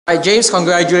Right, James,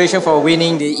 congratulations for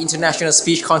winning the International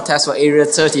Speech Contest for Area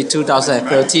 30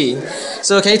 2013.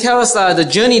 So can you tell us the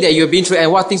journey that you've been through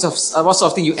and what sort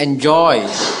of thing you enjoy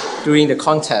during the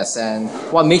contest and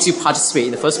what makes you participate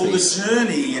in the first place? Well, the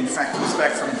journey, in fact, was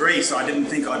back from Greece. I didn't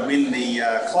think I'd win the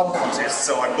club contest,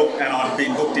 so I booked, and I'd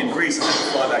been booked in Greece. I had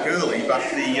to fly back early, but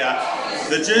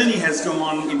the journey has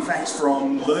gone, in fact,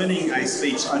 from learning a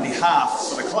speech only half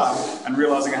for the club and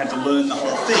realising I had to learn the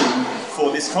whole thing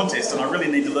for this contest, and I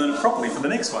really need to learn it properly for the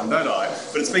next one, don't I?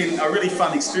 But it's been a really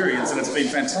fun experience, and it's been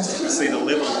fantastic to see the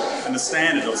level and the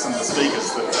standard of some of the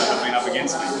speakers that have been up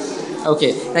against me.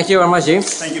 Okay, thank you very much,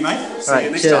 James. Thank you, mate. See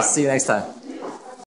you next time. See you next time.